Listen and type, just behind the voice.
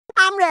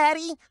I'm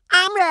ready.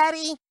 I'm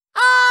ready.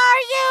 Are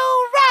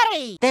you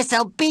ready?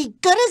 This'll be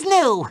good as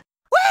new.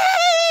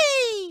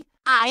 Whee!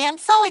 I am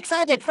so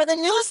excited for the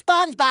new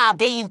SpongeBob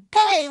game.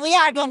 Hey, we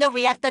are going to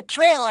react the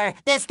trailer.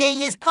 This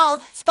game is called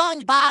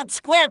Spongebob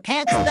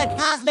Squarepants, the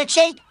Cosmic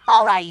Shake.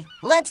 All right,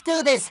 let's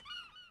do this.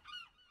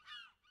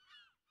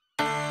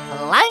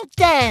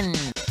 Plankton!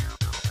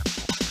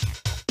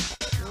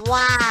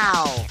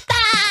 Wow.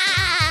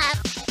 Ah!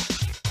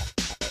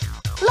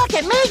 Look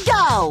at me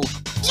go.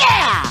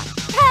 Yeah.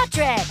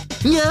 Patrick!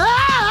 Yeah.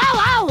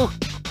 Ow, ow.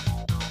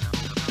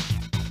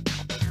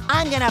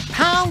 I'm gonna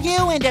pound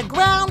you into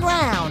ground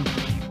round.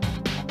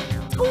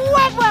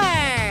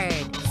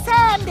 Squidward!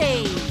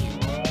 Sandy!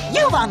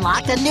 You've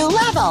unlocked a new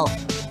level.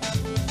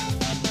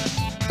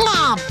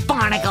 Aw,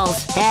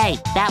 barnacles! Hey,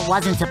 that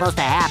wasn't supposed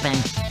to happen.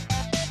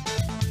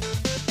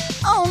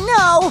 Oh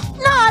no,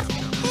 not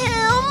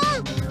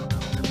him!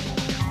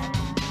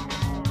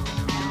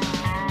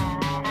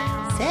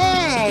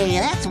 Say,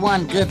 that's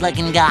one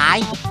good-looking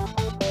guy.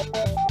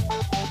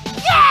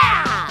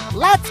 Yeah!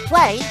 Let's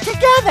play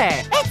together!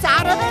 It's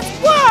out of this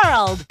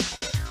world!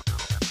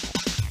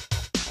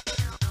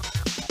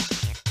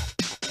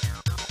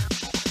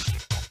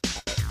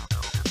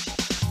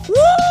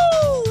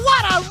 Woo!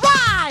 What a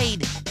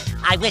ride!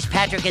 I wish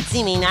Patrick could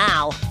see me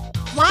now.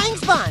 Flying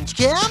sponge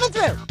coming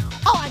through.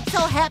 Oh, I'm so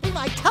happy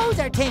my toes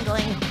are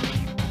tingling.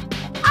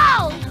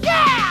 Oh,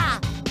 yeah!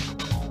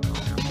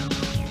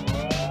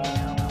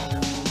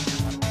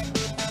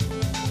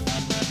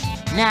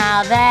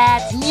 Now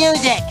that's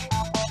music.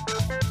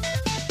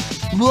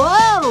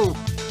 Whoa!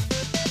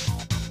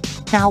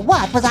 Now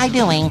what was I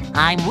doing?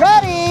 I'm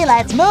ready,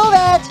 let's move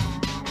it!